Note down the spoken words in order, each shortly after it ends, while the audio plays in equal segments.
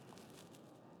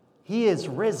He is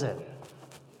risen.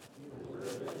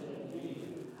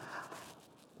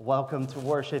 Welcome to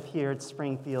worship here at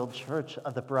Springfield Church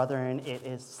of the Brethren. It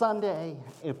is Sunday,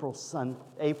 April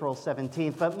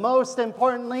 17th, but most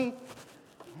importantly,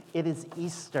 it is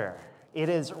Easter. It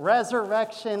is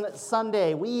Resurrection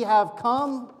Sunday. We have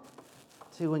come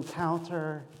to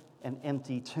encounter an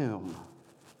empty tomb,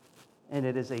 and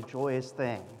it is a joyous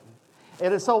thing.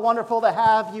 It is so wonderful to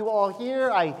have you all here.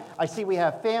 I see we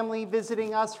have family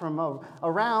visiting us from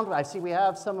around. I see we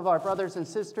have some of our brothers and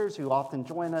sisters who often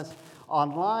join us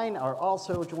online are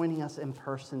also joining us in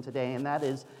person today, and that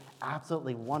is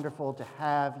absolutely wonderful to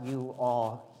have you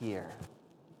all here.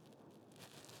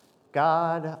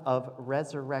 God of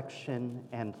resurrection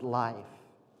and life,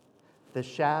 the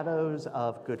shadows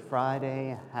of Good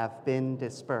Friday have been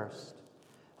dispersed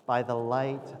by the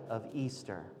light of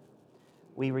Easter.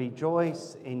 We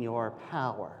rejoice in your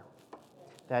power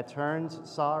that turns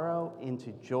sorrow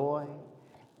into joy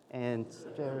and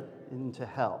into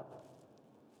help,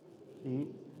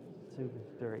 to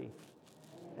victory,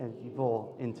 and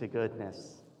evil into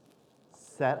goodness.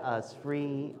 Set us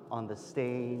free on the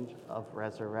stage of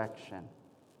resurrection,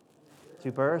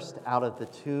 to burst out of the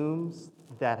tombs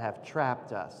that have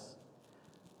trapped us.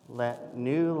 Let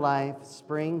new life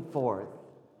spring forth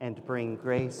and bring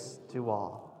grace to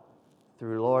all.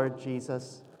 Through Lord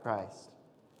Jesus Christ,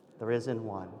 the risen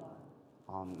one.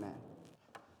 Amen.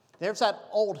 There's that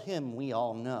old hymn we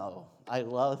all know, I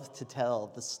love to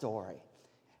tell the story.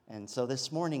 And so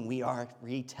this morning we are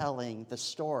retelling the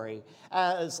story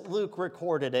as Luke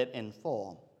recorded it in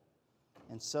full.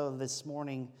 And so this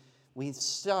morning we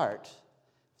start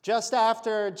just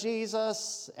after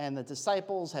Jesus and the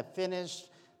disciples have finished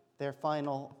their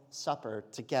final supper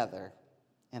together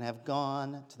and have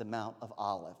gone to the Mount of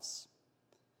Olives.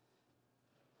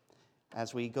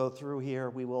 As we go through here,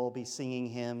 we will be singing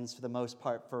hymns, for the most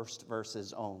part, first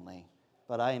verses only.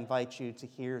 But I invite you to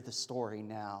hear the story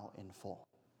now in full.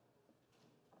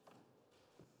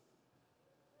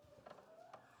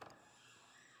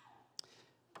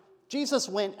 Jesus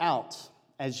went out,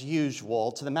 as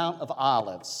usual, to the Mount of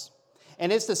Olives,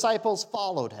 and his disciples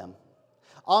followed him.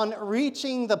 On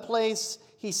reaching the place,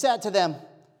 he said to them,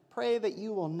 "Pray that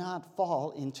you will not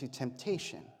fall into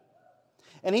temptation."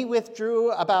 And he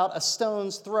withdrew about a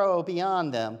stone's throw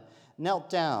beyond them, knelt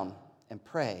down, and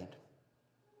prayed.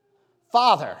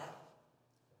 "Father,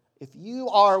 if you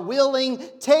are willing,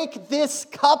 take this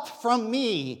cup from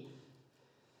me.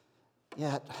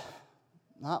 Yet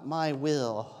not my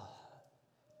will,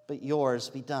 but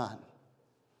yours be done."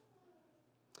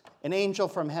 An angel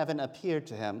from heaven appeared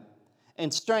to him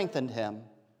and strengthened him.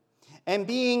 And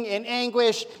being in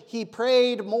anguish, he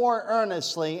prayed more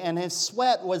earnestly, and his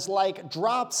sweat was like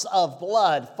drops of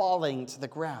blood falling to the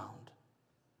ground.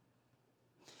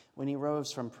 When he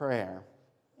rose from prayer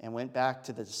and went back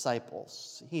to the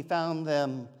disciples, he found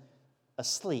them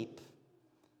asleep,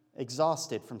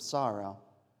 exhausted from sorrow.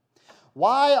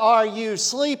 "Why are you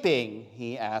sleeping?"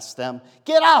 he asked them.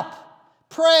 "Get up,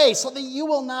 pray, so that you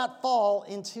will not fall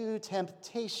into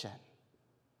temptation."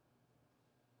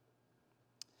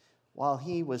 While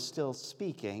he was still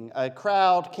speaking, a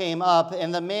crowd came up,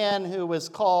 and the man who was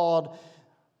called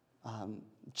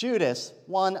Judas,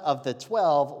 one of the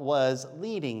 12, was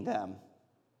leading them.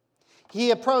 He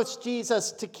approached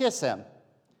Jesus to kiss him,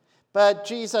 but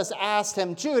Jesus asked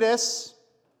him, "Judas,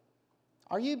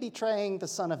 are you betraying the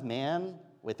Son of Man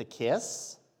with a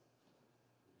kiss?"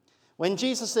 When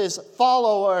Jesus'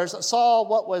 followers saw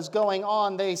what was going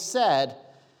on, they said,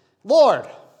 "Lord,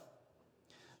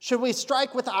 should we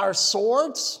strike with our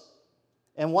swords?"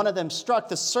 And one of them struck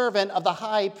the servant of the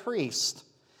high priest,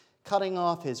 cutting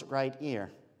off his right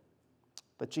ear.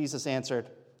 But Jesus answered,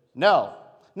 "No,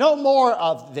 no more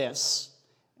of this."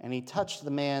 And he touched the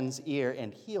man's ear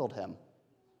and healed him.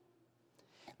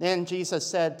 Then Jesus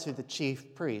said to the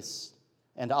chief priests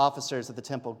and officers of the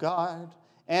temple guard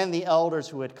and the elders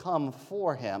who had come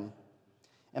for him,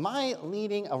 "Am I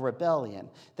leading a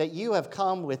rebellion that you have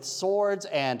come with swords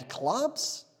and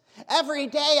clubs? Every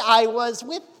day I was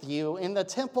with you in the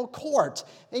temple court,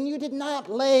 and you did not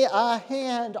lay a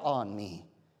hand on me.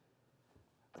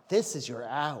 But this is your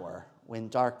hour when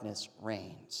darkness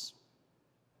reigns."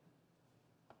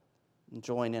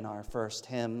 Join in our first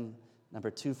hymn,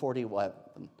 number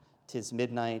 241, "'Tis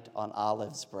Midnight on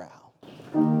Olive's Brow."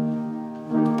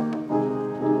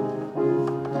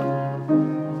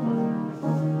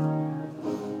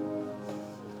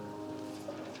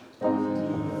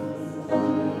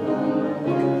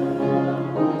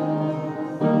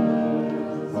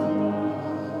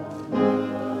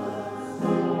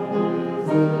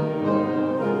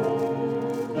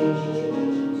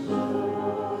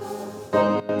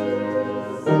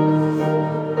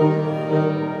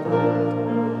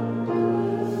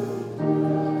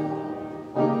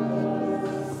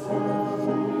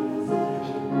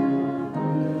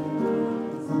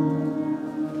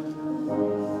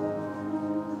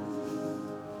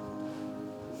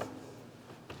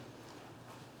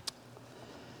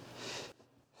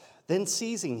 Then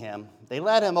seizing him, they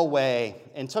led him away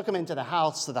and took him into the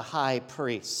house of the high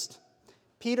priest.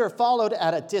 Peter followed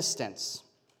at a distance.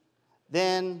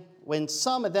 Then, when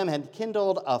some of them had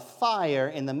kindled a fire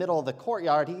in the middle of the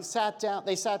courtyard, they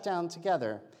sat down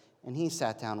together, and he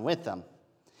sat down with them.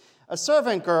 A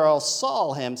servant girl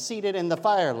saw him seated in the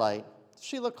firelight.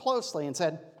 She looked closely and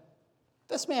said,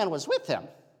 "This man was with him."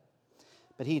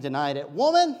 But he denied it.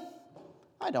 "Woman,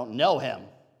 I don't know him,"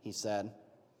 he said.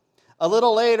 A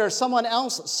little later, someone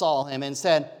else saw him and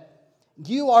said,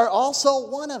 "You are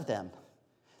also one of them."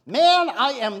 "Man,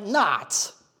 I am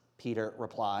not," Peter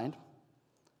replied.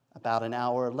 About an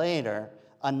hour later,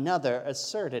 another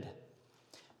asserted,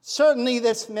 "Certainly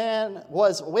this man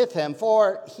was with him,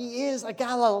 for he is a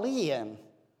Galilean."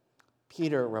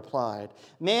 Peter replied,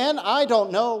 "Man, I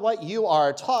don't know what you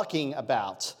are talking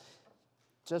about."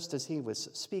 Just as he was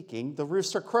speaking, the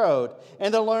rooster crowed,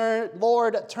 and the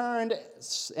Lord turned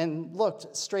and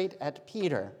looked straight at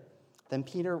Peter. Then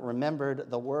Peter remembered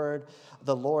the word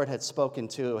the Lord had spoken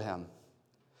to him.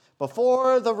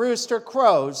 "Before the rooster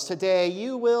crows today,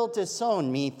 you will disown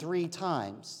me 3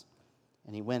 times."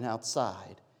 And he went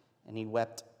outside, and he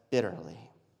wept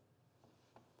bitterly.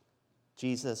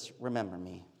 Jesus, remember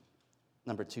me.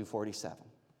 Number 247.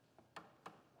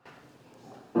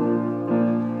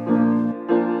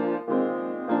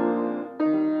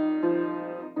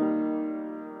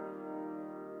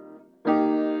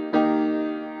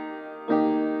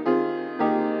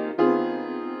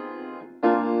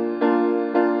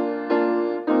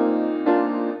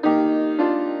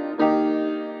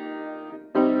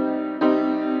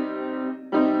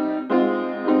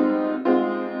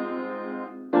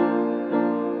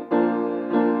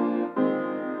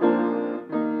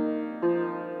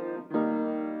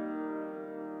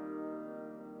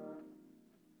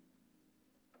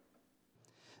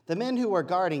 The men who were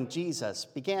guarding Jesus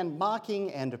began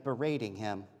mocking and berating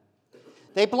him.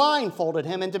 They blindfolded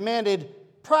him and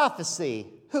demanded,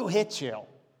 "Prophecy, who hit you?"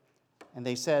 And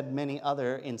they said many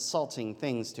other insulting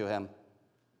things to him.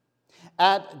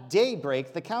 At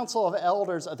daybreak, the council of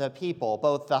elders of the people,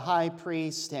 both the high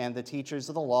priest and the teachers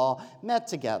of the law, met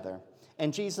together,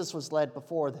 and Jesus was led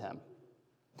before them.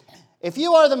 "If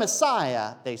you are the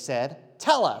Messiah," they said,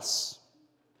 "tell us."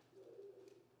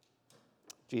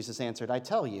 Jesus answered, "I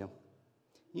tell you,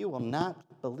 you will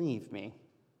not believe me.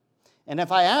 And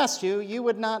if I asked you, you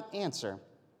would not answer.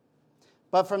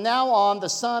 But from now on, the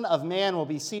Son of Man will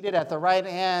be seated at the right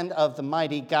hand of the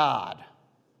mighty God."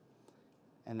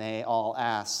 And they all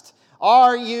asked,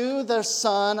 "Are you the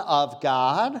Son of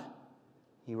God?"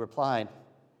 He replied,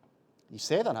 "You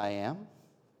say that I am."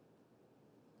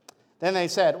 Then they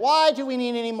said, "Why do we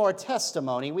need any more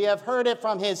testimony? We have heard it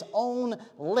from his own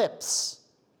lips."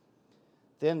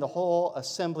 Then the whole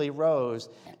assembly rose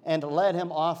and led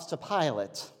him off to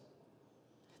Pilate.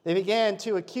 They began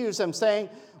to accuse him, saying,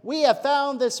 "We have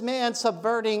found this man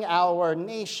subverting our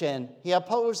nation. He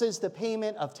opposes the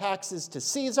payment of taxes to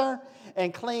Caesar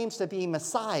and claims to be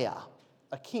Messiah,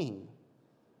 a king."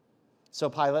 So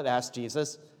Pilate asked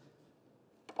Jesus,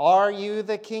 "Are you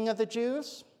the king of the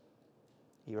Jews?"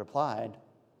 He replied,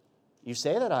 "You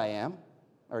say that I am,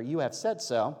 or you have said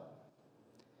so."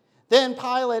 Then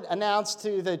Pilate announced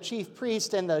to the chief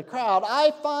priest and the crowd,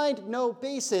 "I find no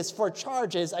basis for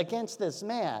charges against this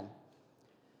man."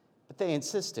 But they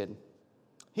insisted.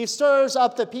 "He stirs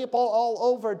up the people all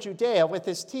over Judea with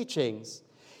his teachings.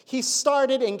 He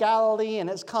started in Galilee and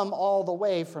has come all the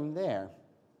way from there."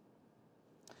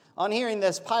 On hearing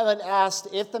this, Pilate asked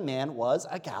if the man was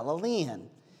a Galilean.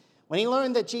 When he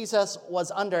learned that Jesus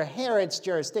was under Herod's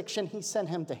jurisdiction, he sent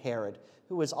him to Herod,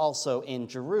 who was also in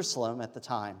Jerusalem at the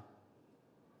time.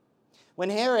 When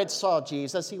Herod saw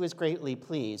Jesus, he was greatly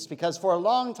pleased, because for a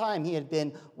long time he had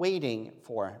been waiting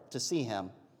to see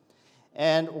him.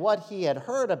 And what he had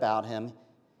heard about him,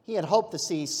 he had hoped to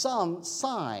see some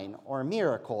sign or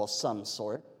miracle of some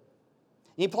sort.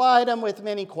 He plied him with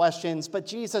many questions, but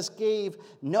Jesus gave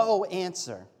no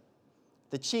answer.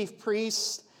 The chief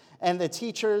priests and the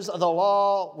teachers of the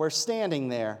law were standing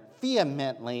there,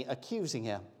 vehemently accusing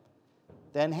him.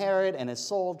 Then Herod and his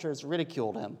soldiers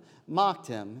ridiculed him, mocked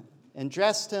him, and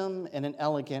dressed him in an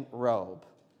elegant robe.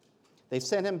 They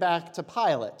sent him back to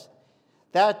Pilate.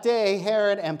 That day,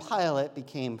 Herod and Pilate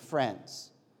became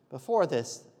friends. Before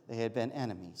this, they had been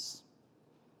enemies.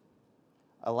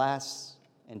 Alas,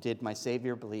 and did my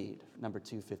Savior bleed? Number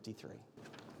 253.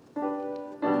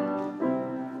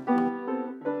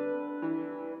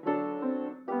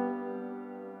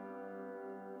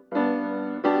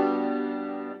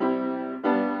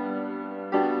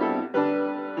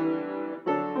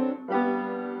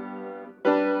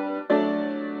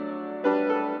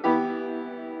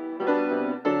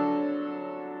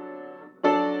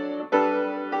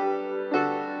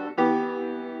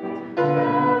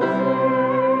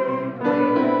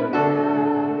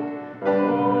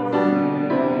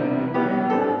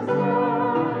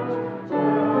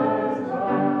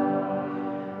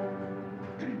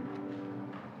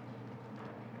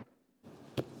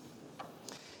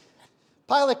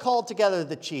 Pilate called together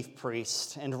the chief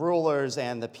priests and rulers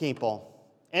and the people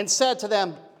and said to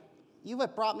them, "You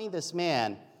have brought me this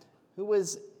man who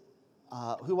was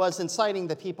inciting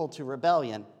the people to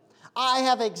rebellion. I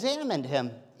have examined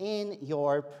him in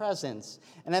your presence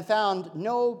and have found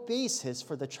no basis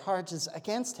for the charges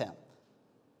against him.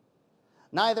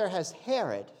 Neither has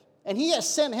Herod, and he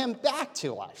has sent him back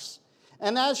to us.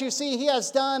 And as you see, he has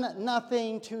done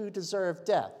nothing to deserve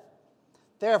death.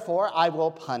 Therefore, I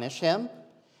will punish him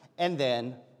and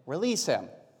then release him."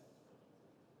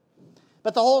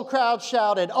 But the whole crowd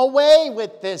shouted, "Away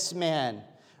with this man!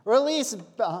 Release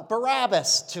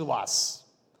Barabbas to us."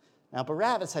 Now,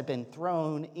 Barabbas had been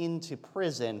thrown into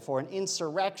prison for an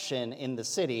insurrection in the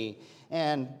city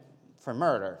and for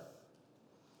murder.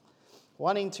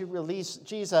 Wanting to release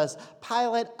Jesus,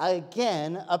 Pilate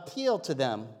again appealed to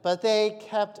them, but they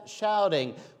kept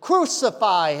shouting,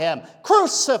 "Crucify him!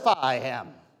 Crucify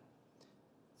him!"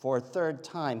 For a third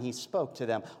time he spoke to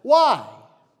them. "Why?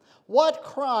 What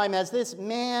crime has this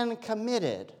man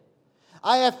committed?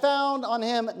 I have found on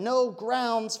him no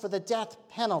grounds for the death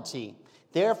penalty.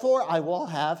 Therefore, I will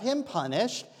have him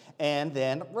punished and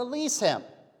then release him."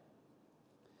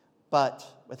 But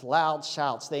with loud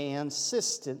shouts, they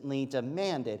insistently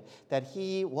demanded that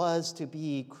he was to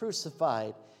be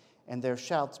crucified, and their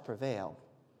shouts prevailed.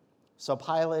 So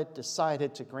Pilate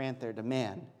decided to grant their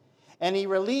demand, and he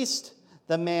released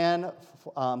the man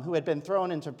who had been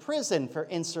thrown into prison for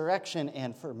insurrection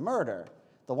and for murder,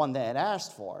 the one they had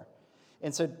asked for,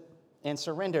 and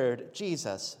surrendered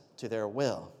Jesus to their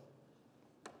will.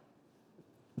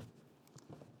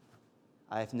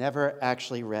 I've never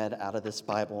actually read out of this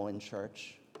Bible in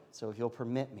church, so if you'll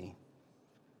permit me,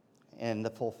 in the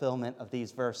fulfillment of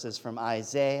these verses from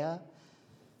Isaiah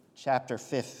chapter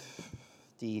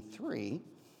 53,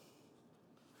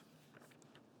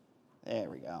 there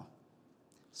we go,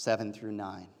 7 through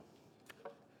 9.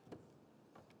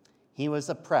 "He was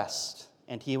oppressed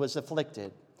and he was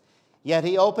afflicted, yet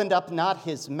he opened up not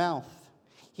his mouth.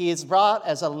 He is brought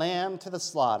as a lamb to the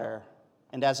slaughter,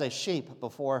 and as a sheep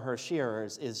before her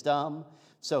shearers is dumb,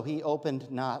 so he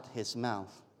opened not his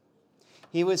mouth.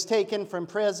 He was taken from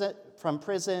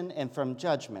prison and from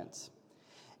judgment.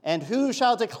 And who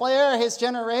shall declare his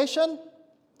generation?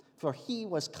 For he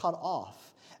was cut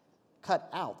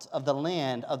out of the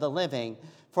land of the living.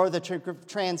 For the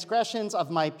transgressions of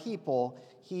my people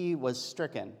he was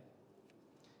stricken.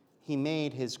 He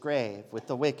made his grave with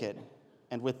the wicked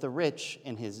and with the rich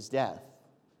in his death,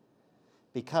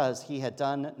 because he had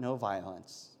done no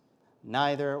violence,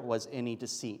 neither was any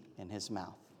deceit in his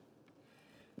mouth."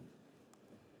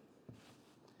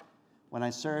 When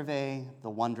I survey the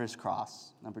wondrous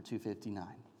cross, number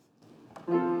 259.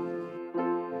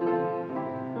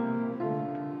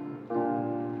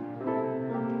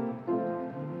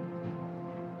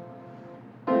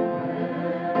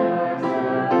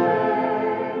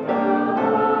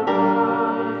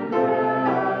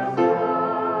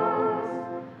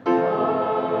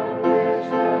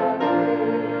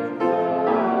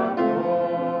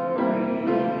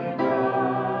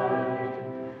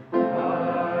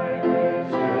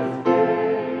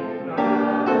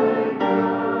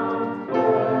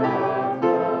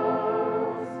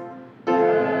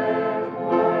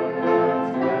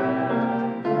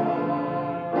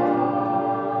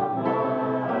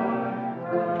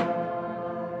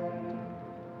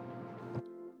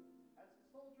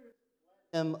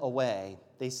 Him away,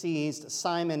 they seized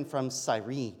Simon from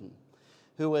Cyrene,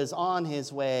 who was on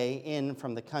his way in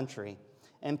from the country,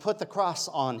 and put the cross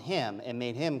on him and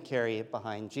made him carry it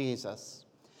behind Jesus.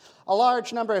 A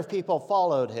large number of people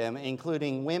followed him,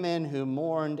 including women who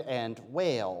mourned and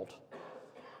wailed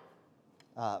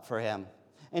for him.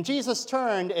 And Jesus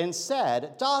turned and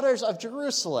said, "Daughters of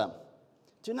Jerusalem,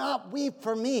 do not weep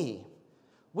for me.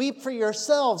 Weep for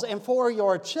yourselves and for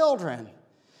your children.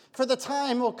 For the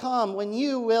time will come when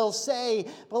you will say,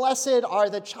 'Blessed are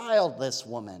the childless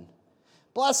woman.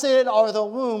 Blessed are the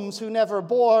wombs who never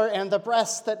bore and the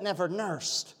breasts that never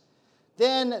nursed.'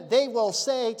 Then they will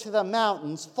say to the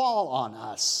mountains, 'Fall on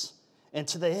us,' and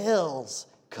to the hills,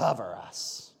 'Cover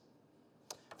us.'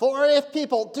 For if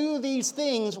people do these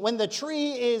things when the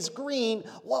tree is green,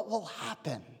 what will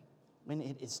happen when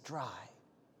it is dry?"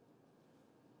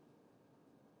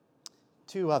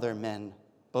 Two other men,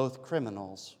 both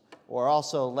criminals, were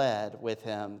also led with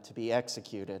him to be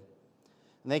executed.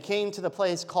 And they came to the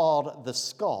place called the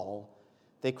Skull.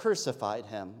 They crucified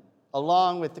him,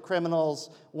 along with the criminals,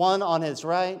 one on his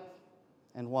right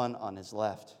and one on his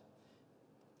left.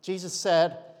 Jesus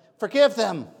said, "Forgive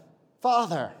them,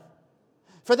 Father,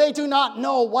 for they do not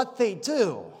know what they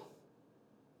do."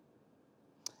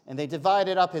 and they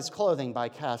divided up his clothing by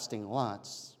casting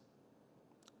lots.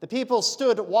 The people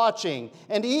stood watching,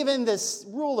 and even the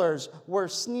rulers were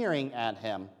sneering at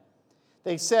him.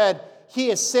 They said, "He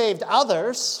has saved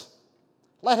others.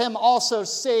 Let him also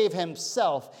save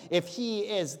himself if he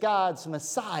is God's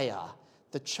Messiah,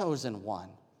 the chosen one."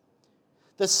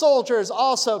 The soldiers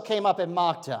also came up and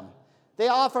mocked him. They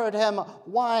offered him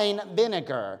wine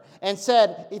vinegar and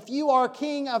said, "If you are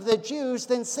king of the Jews,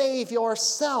 then save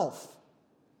yourself."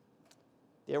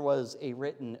 There was a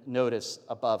written notice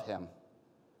above him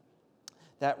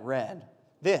that read,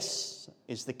 "This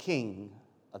is the King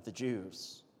of the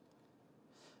Jews."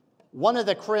 One of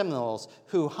the criminals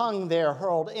who hung there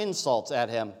hurled insults at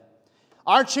him.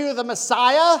 "Aren't you the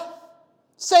Messiah?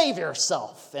 Save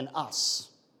yourself and us."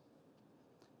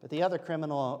 But the other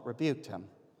criminal rebuked him,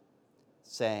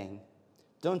 saying,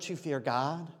 "Don't you fear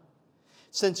God,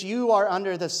 since you are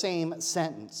under the same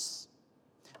sentence?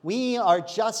 We are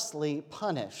justly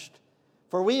punished,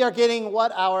 for we are getting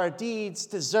what our deeds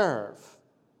deserve.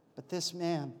 But this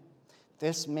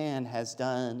man has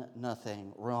done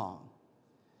nothing wrong."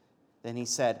 Then he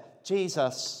said,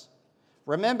 "Jesus,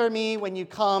 remember me when you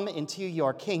come into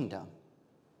your kingdom."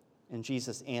 And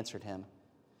Jesus answered him,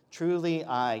 "Truly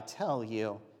I tell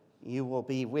you, you will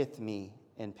be with me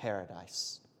in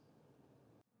paradise."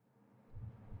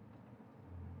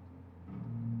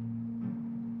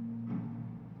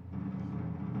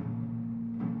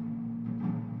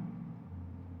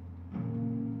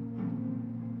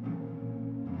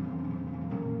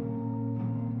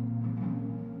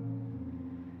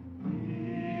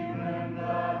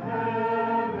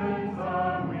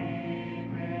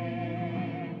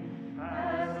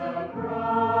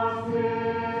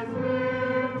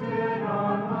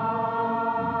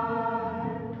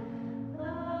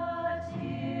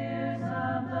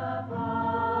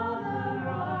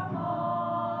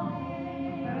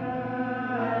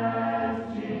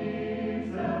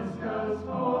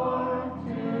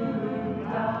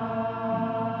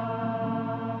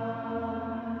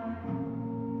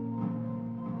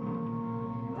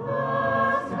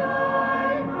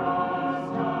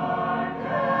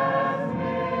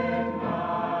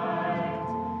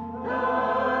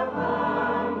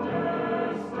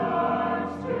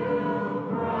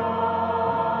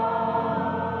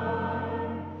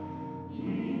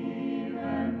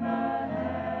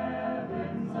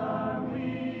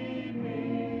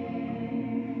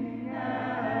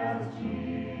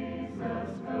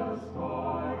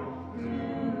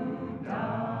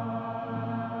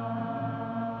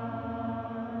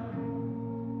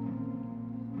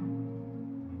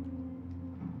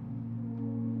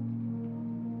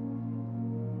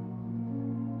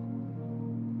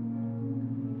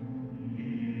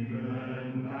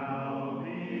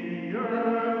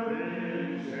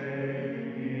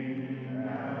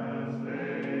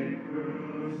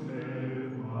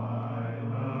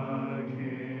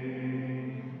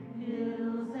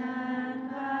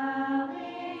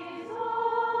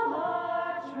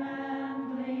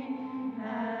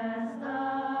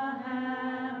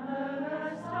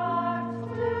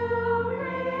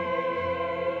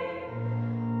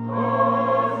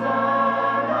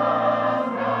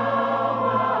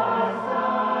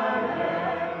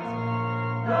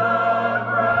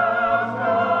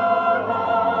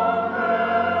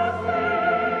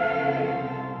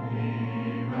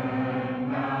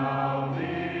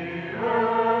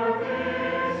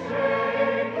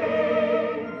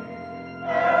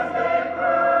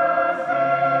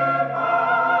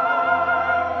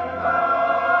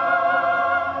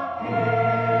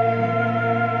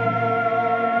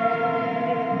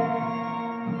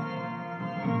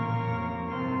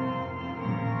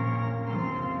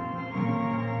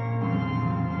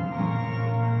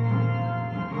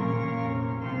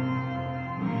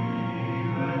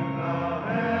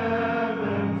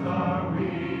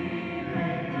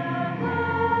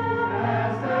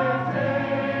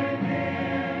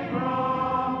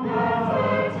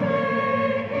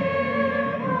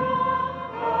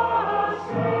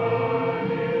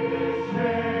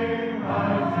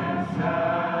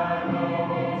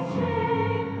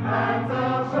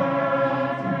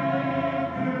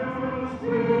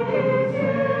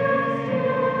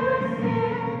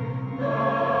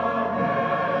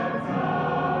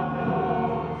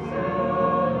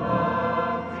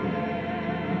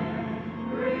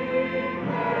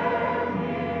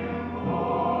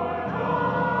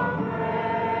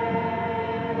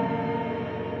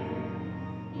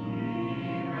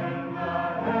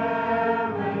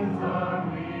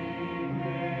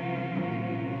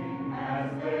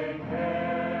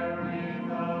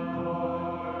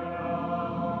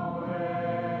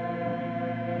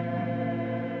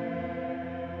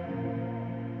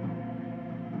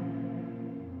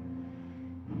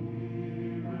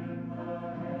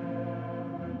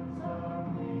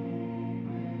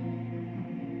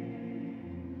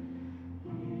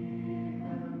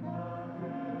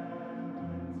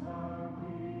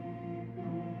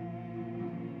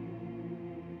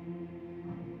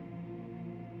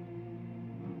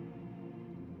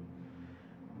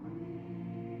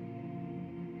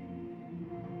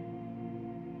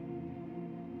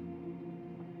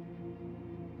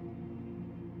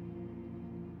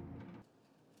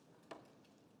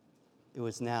 It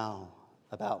was now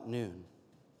about noon,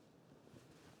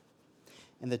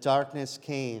 and the darkness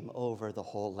came over the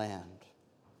whole land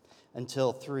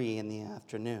until 3 in the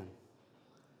afternoon,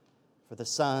 for the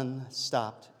sun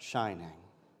stopped shining,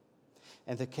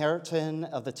 and the curtain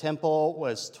of the temple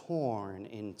was torn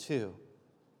in two.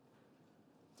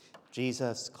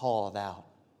 Jesus called out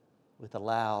with a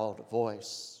loud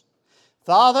voice,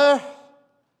 "Father,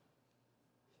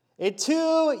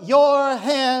 into your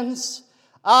hands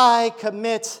I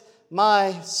commit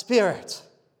my spirit."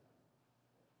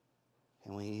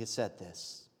 And when he said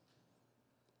this,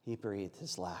 he breathed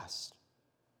his last.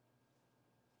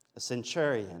 A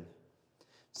centurion,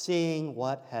 seeing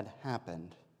what had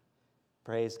happened,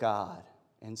 praised God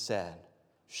and said,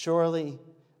 "Surely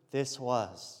this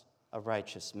was a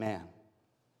righteous man."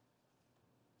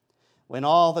 When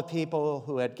all the people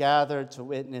who had gathered to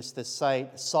witness the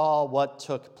sight saw what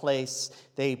took place,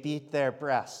 they beat their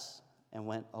breasts and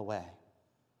went away.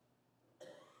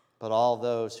 But all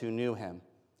those who knew him,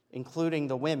 including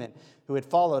the women who had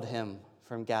followed him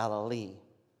from Galilee,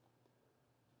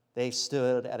 they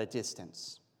stood at a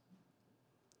distance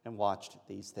and watched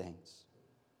these things.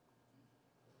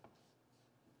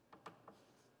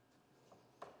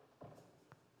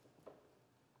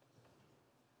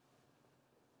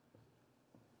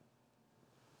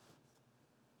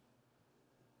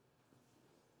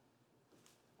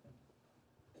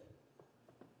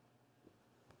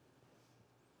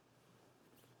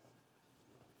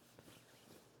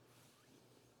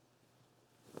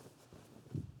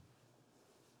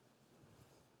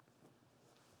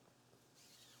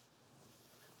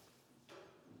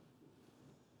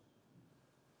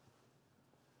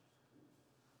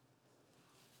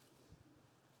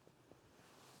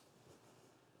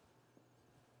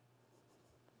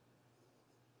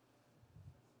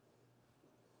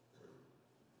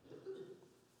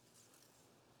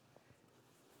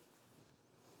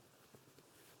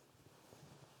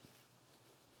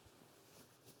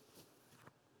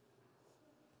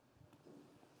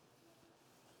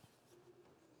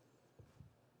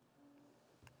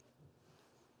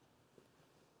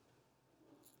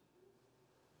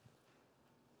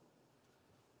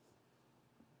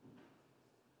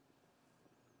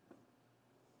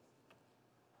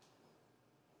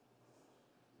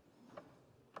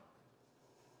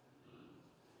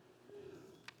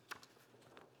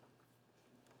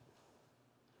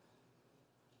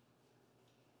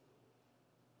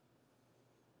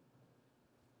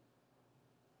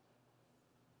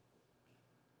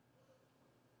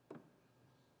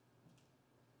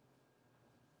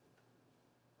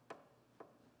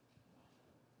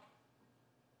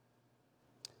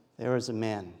 There was a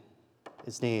man,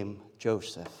 his name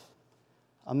Joseph,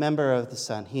 a member of the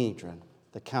Sanhedrin,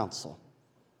 the council,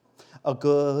 a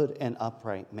good and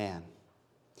upright man.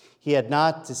 He had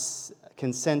not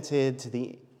consented to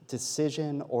the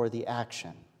decision or the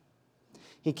action.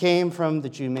 He came from the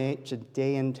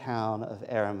Judean town of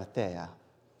Arimathea.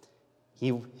 He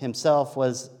himself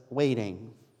was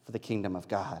waiting for the kingdom of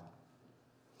God.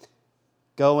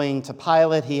 Going to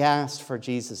Pilate, he asked for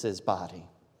Jesus' body.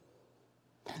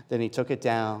 Then he took it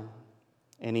down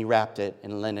and he wrapped it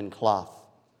in linen cloth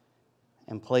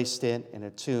and placed it in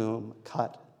a tomb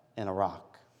cut in a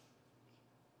rock,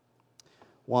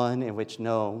 one in which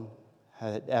no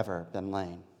had ever been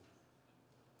lain.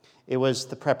 It was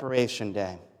the preparation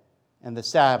day, and the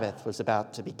Sabbath was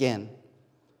about to begin.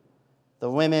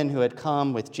 The women who had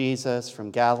come with Jesus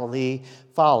from Galilee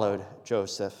followed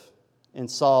Joseph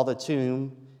and saw the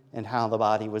tomb and how the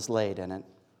body was laid in it.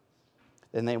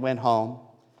 Then they went home,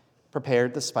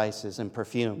 prepared the spices and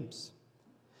perfumes,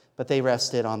 but they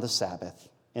rested on the Sabbath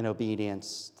in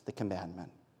obedience to the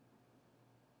commandment.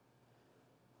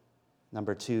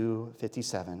 Number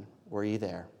 257, were you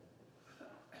there?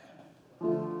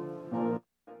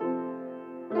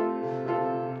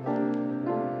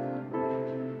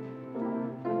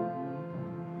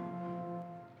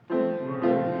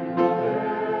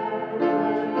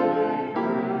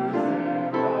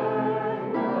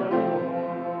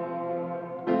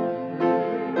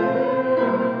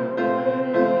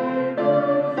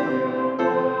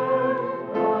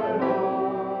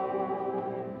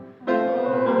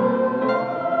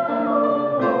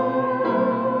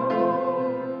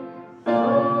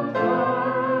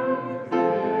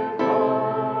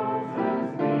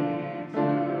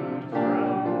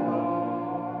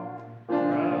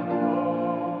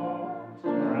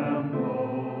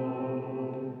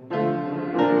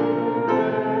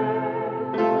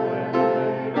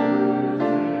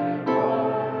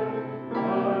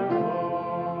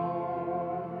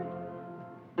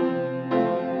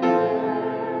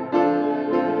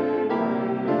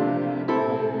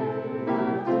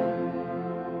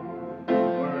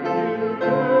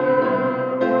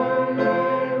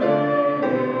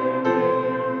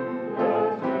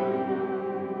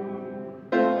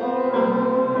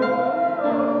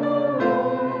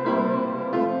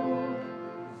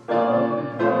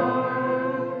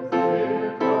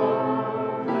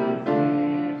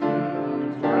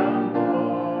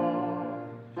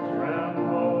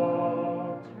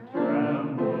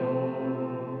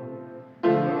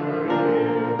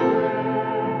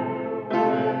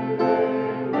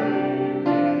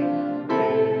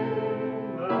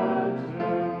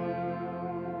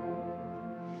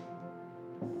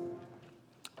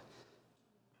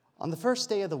 On the first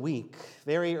day of the week,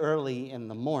 very early in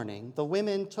the morning, the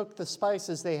women took the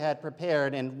spices they had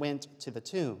prepared and went to the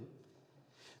tomb.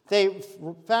 They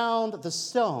found the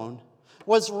stone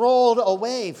was rolled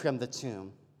away from the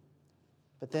tomb.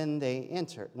 But then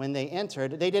when they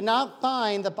entered, they did not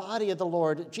find the body of the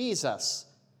Lord Jesus.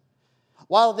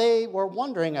 While they were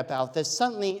wondering about this,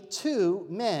 suddenly 2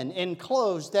 men in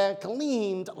clothes that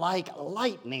gleamed like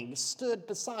lightning stood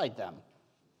beside them.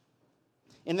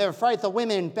 In their fright, the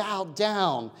women bowed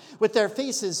down with their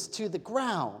faces to the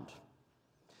ground.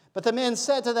 But the men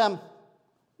said to them,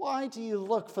 "Why do you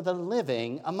look for the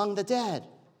living among the dead?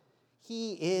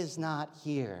 He is not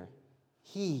here.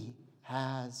 He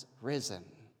has risen."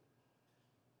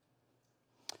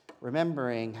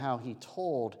 Remember how he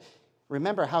told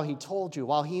you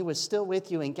while he was still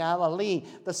with you in Galilee,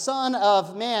 the Son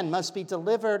of Man must be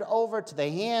delivered over to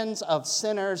the hands of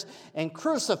sinners and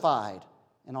crucified,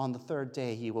 and on the 3rd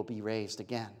day he will be raised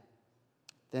again.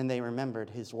 Then they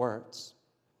remembered his words.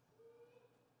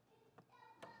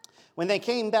 When they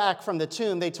came back from the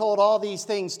tomb, they told all these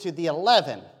things to the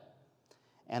 11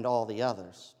 and all the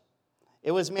others.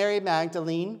 It was Mary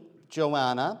Magdalene,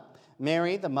 Joanna,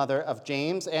 Mary, the mother of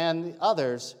James, and the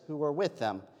others who were with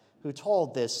them, who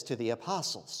told this to the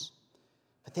apostles.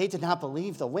 But they did not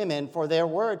believe the women, for their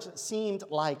words seemed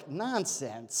like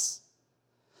nonsense.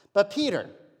 But Peter,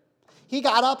 he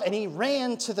got up and he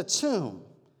ran to the tomb.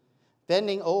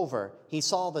 Bending over, he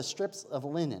saw the strips of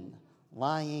linen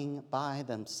lying by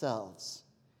themselves,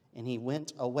 and he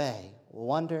went away,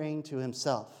 wondering to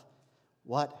himself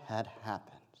what had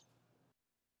happened.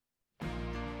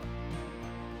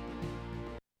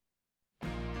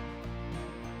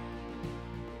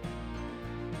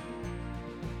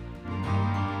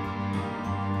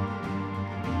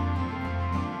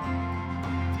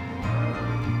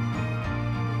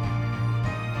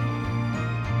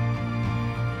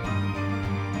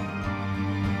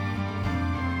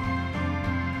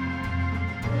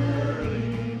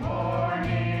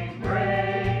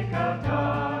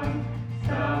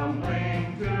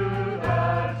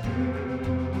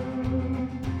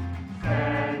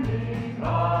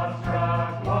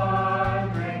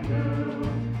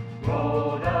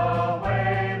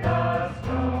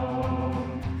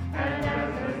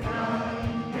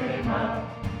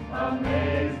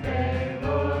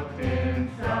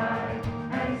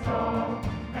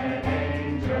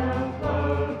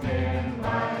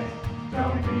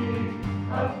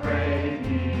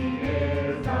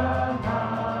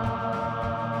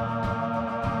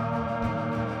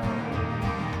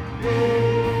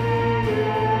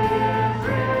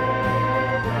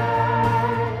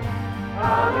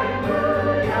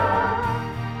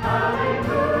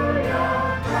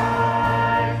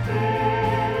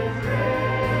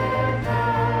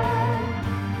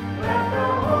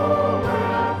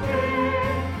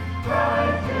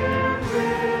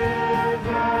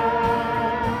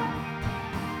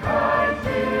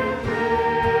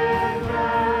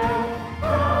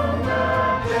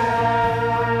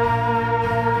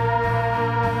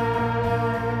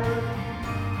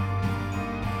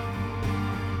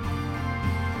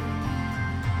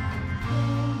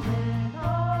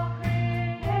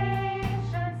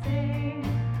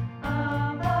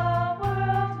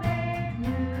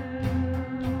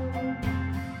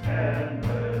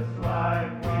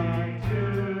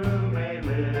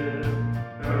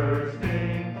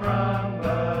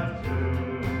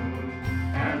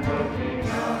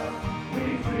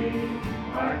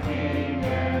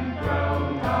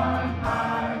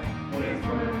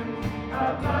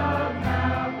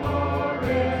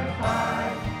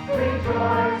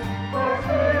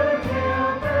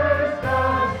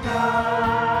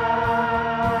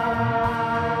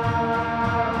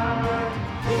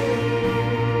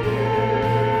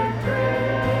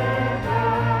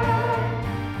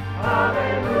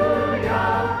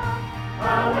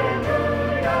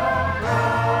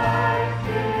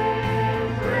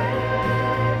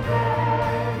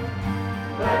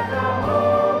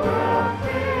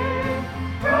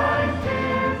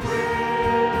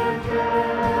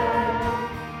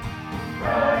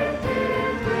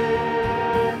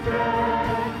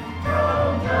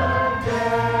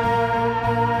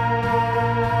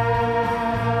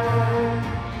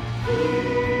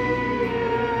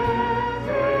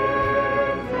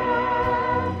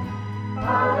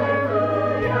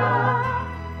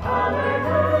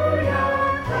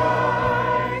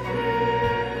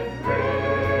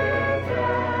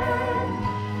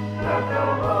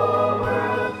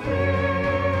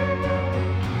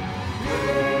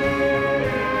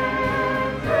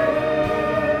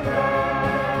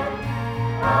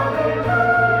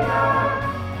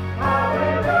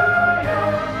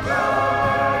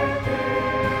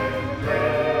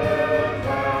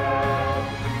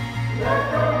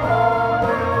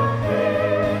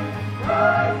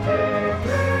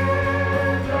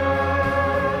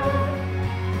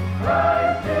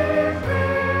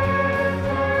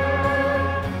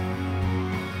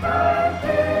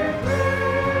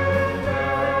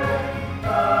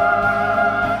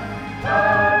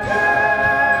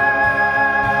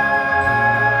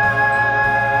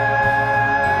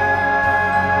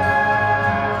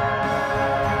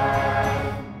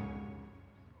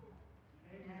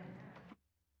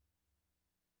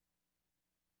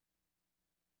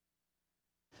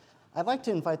 I'd like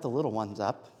to invite the little ones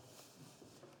up.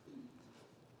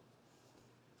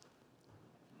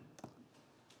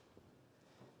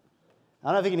 I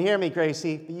don't know if you can hear me,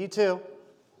 Gracie, but you too.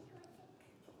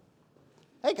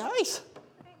 Hey, guys.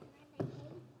 Do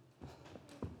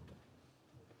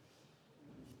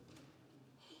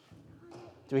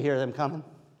we hear them coming?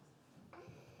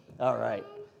 All right.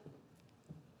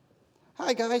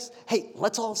 Hi, guys. Hey,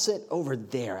 let's all sit over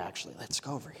there, actually. Let's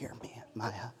go over here,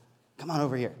 Maya. Come on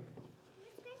over here.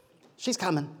 She's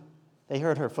coming. They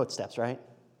heard her footsteps, right?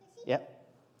 Yep.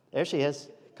 There she is.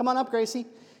 Come on up, Gracie.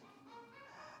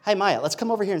 Hey, Maya, let's come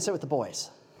over here and sit with the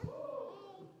boys.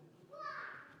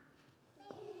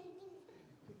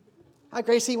 Hi,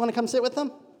 Gracie. You want to come sit with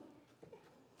them?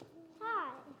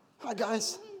 Hi. Hi,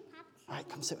 guys. All right,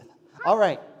 come sit with them. All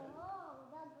right.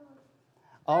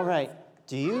 All right.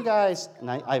 Do you guys, and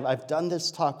I've done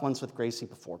this talk once with Gracie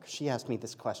before because she asked me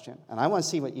this question, and I want to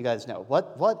see what you guys know.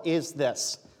 What is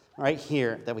this right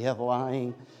here that we have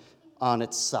lying on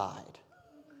its side?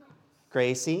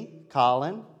 Gracie,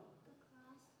 Colin,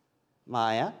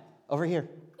 Maya, over here.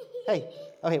 Hey,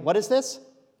 okay, what is this?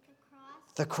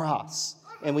 The cross.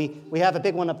 And we have a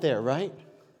big one up there, right?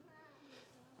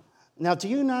 Now, do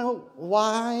you know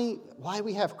why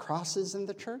we have crosses in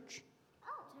the church?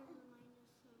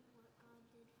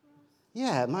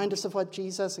 Yeah, remind us of what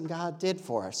Jesus and God did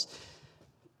for us.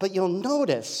 But you'll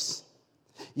notice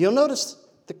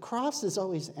the cross is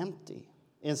always empty,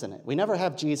 isn't it? We never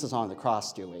have Jesus on the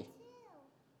cross, do we?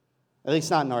 At least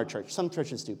not in our church. Some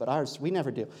churches do, but ours, we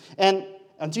never do. And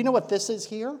do you know what this is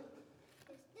here?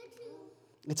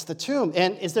 It's the tomb.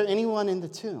 And is there anyone in the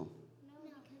tomb?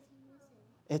 No, because he's risen.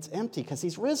 It's empty because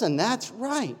he's risen. That's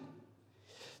right.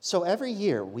 So every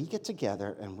year we get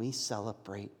together and we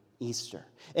celebrate Easter.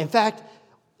 In fact,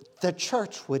 the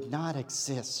church would not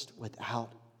exist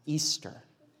without Easter.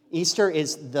 Easter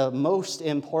is the most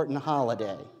important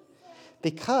holiday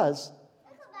because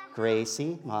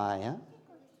Gracie, Maya,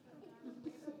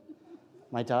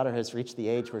 my daughter has reached the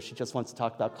age where she just wants to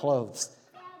talk about clothes.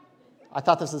 I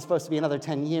thought this was supposed to be another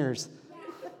 10 years.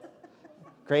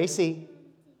 Gracie,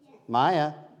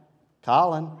 Maya,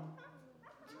 Colin,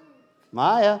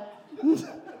 Maya.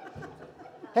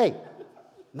 Hey,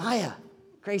 Maya,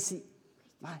 Gracie,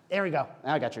 Maya. There we go.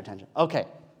 Now I got your attention. Okay.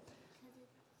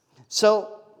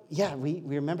 So, yeah, we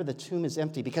remember the tomb is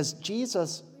empty because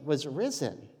Jesus was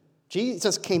risen.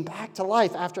 Jesus came back to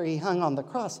life after he hung on the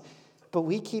cross. But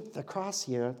we keep the cross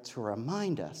here to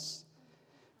remind us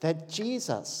that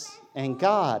Jesus and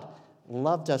God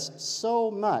loved us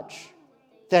so much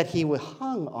that he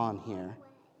hung on here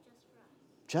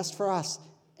just for us.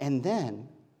 And then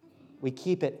we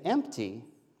keep it empty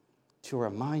to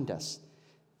remind us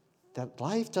that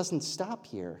life doesn't stop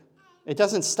here. It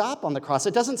doesn't stop on the cross.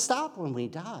 It doesn't stop when we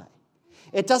die.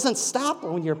 It doesn't stop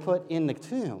when you're put in the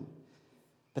tomb.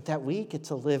 But that we get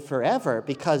to live forever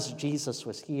because Jesus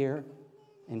was here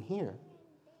and here.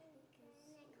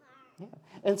 Yeah.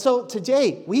 And so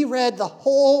today, we read the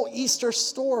whole Easter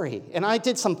story. And I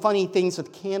did some funny things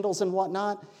with candles and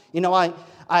whatnot. You know,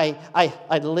 I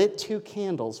lit 2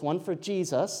 candles, one for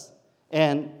Jesus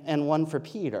and one for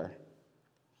Peter.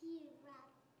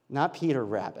 Not Peter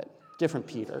Rabbit, different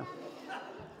Peter.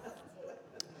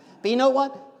 But you know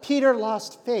what? Peter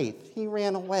lost faith. He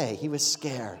ran away. He was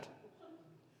scared.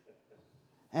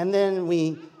 And then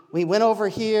we went over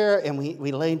here and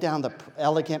we laid down the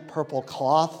elegant purple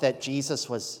cloth that Jesus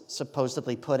was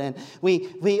supposedly put in.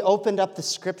 We opened up the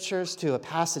scriptures to a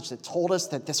passage that told us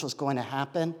that this was going to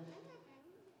happen.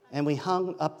 And we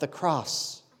hung up the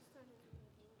cross.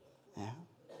 Yeah.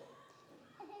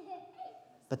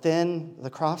 But then the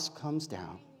cross comes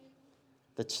down.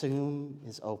 The tomb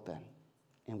is open.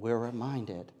 And we're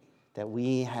reminded that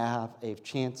we have a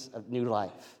chance of new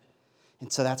life.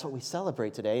 And so that's what we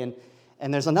celebrate today.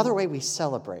 And there's another way we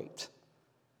celebrate.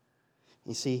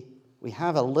 You see, we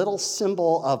have a little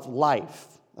symbol of life,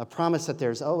 a promise that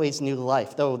there's always new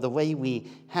life, though the way we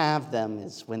have them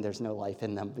is when there's no life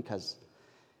in them because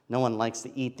no one likes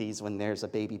to eat these when there's a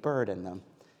baby bird in them.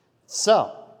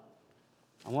 So,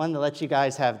 I wanted to let you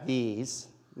guys have these,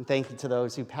 and thank you to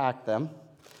those who packed them,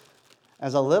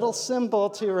 as a little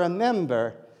symbol to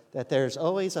remember that there's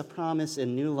always a promise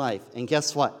in new life. And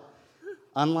guess what?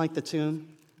 Unlike the tomb,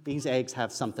 these eggs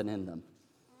have something in them.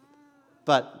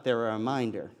 But they're a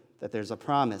reminder that there's a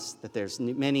promise, that there's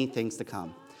many things to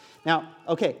come. Now,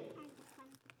 okay,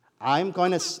 we're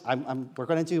going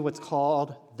to do what's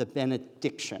called the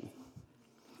benediction.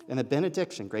 And the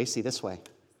benediction, Gracie, this way.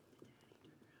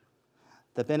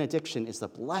 The benediction is the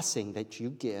blessing that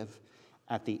you give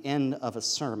at the end of a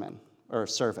sermon or a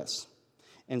service.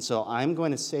 And so I'm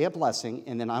going to say a blessing,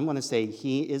 and then I'm going to say,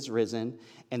 he is risen.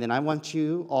 And then I want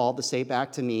you all to say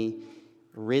back to me,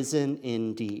 risen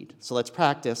indeed. So let's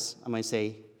practice. I'm going to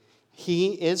say,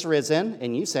 he is risen.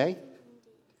 And you say,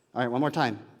 all right, one more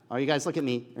time. All you guys look at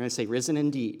me. You're going to say, risen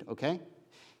indeed, okay?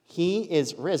 He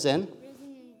is risen. Risen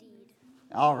indeed.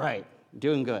 All right,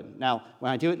 doing good. Now, when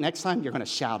I do it next time, you're going to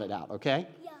shout it out, okay?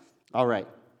 Yeah. All right,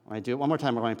 when I do it one more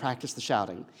time, we're going to practice the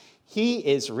shouting. He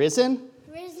is risen.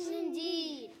 Risen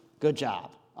indeed. Good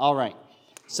job. All right.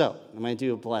 So, I'm going to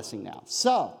do a blessing now.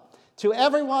 So, to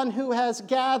everyone who has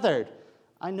gathered,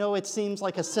 I know it seems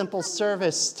like a simple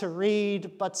service to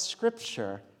read but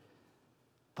Scripture,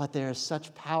 but there is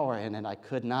such power in it I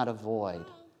could not avoid.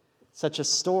 Such a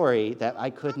story that I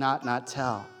could not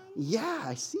tell. Yeah,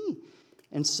 I see.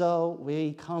 And so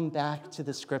we come back to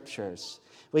the Scriptures.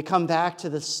 We come back to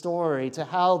the story, to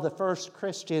how the first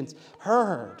Christians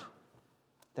heard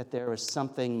that there was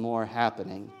something more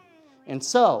happening. And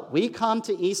so we come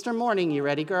to Easter morning, you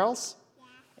ready, girls?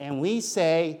 Yeah. And we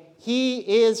say, he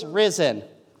is risen.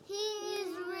 He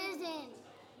is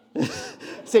risen.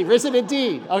 Say, risen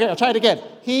indeed. Okay, I'll try it again.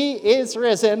 He is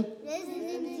risen. Risen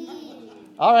indeed.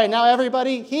 All right, now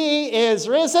everybody, he is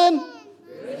risen.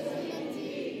 Risen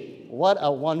indeed. What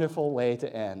a wonderful way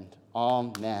to end.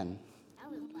 Amen.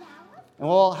 And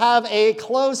we'll have a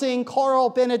closing choral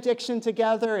benediction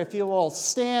together. If you will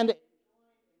stand,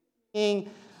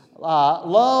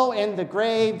 low in the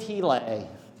grave he lay.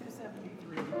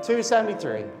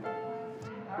 273.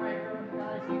 All right,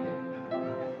 guys, you can.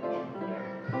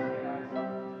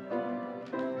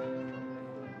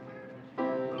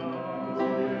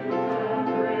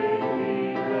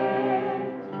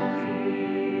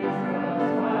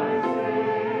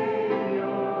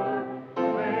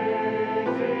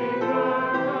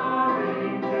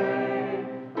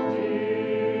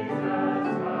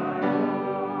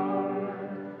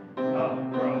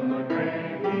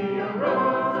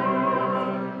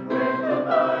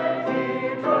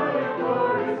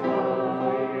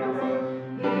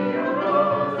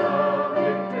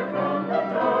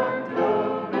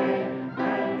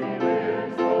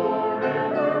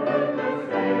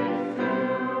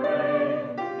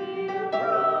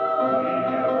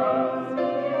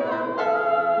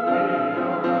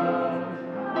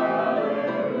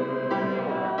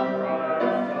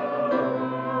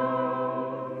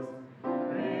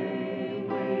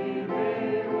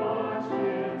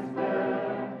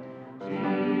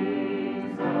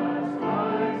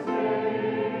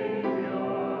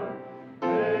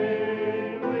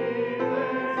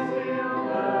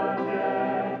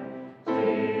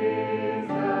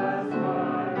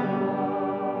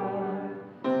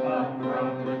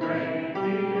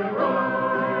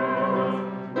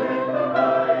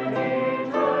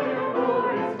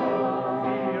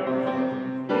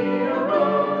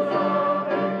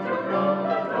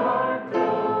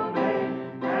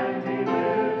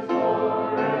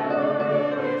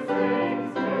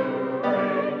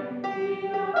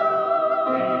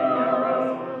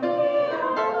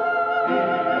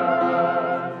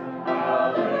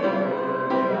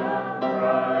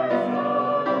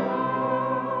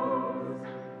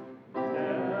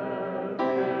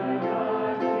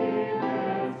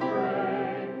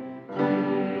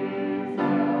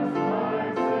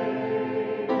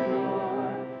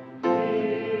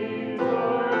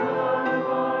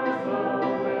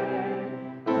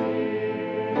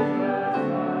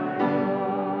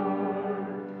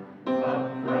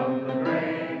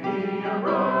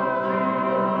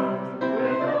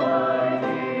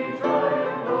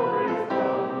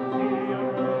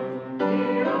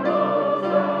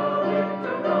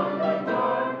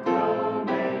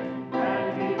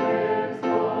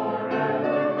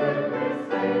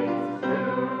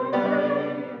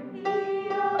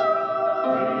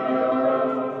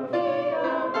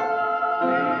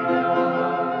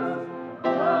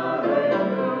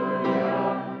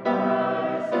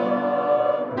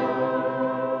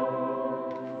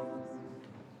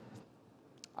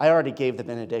 I already gave the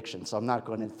benediction, so I'm not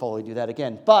going to fully do that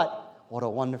again. But what a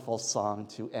wonderful song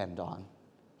to end on.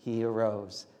 He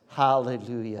arose.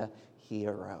 Hallelujah, he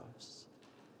arose.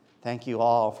 Thank you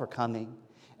all for coming.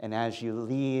 And as you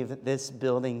leave this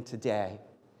building today,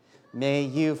 may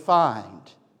you find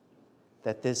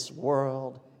that this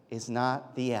world is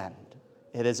not the end.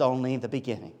 It is only the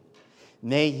beginning.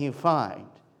 May you find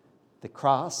the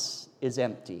cross is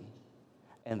empty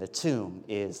and the tomb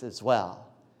is as well.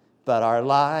 But our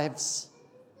lives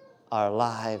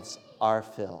are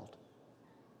filled.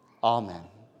 Amen.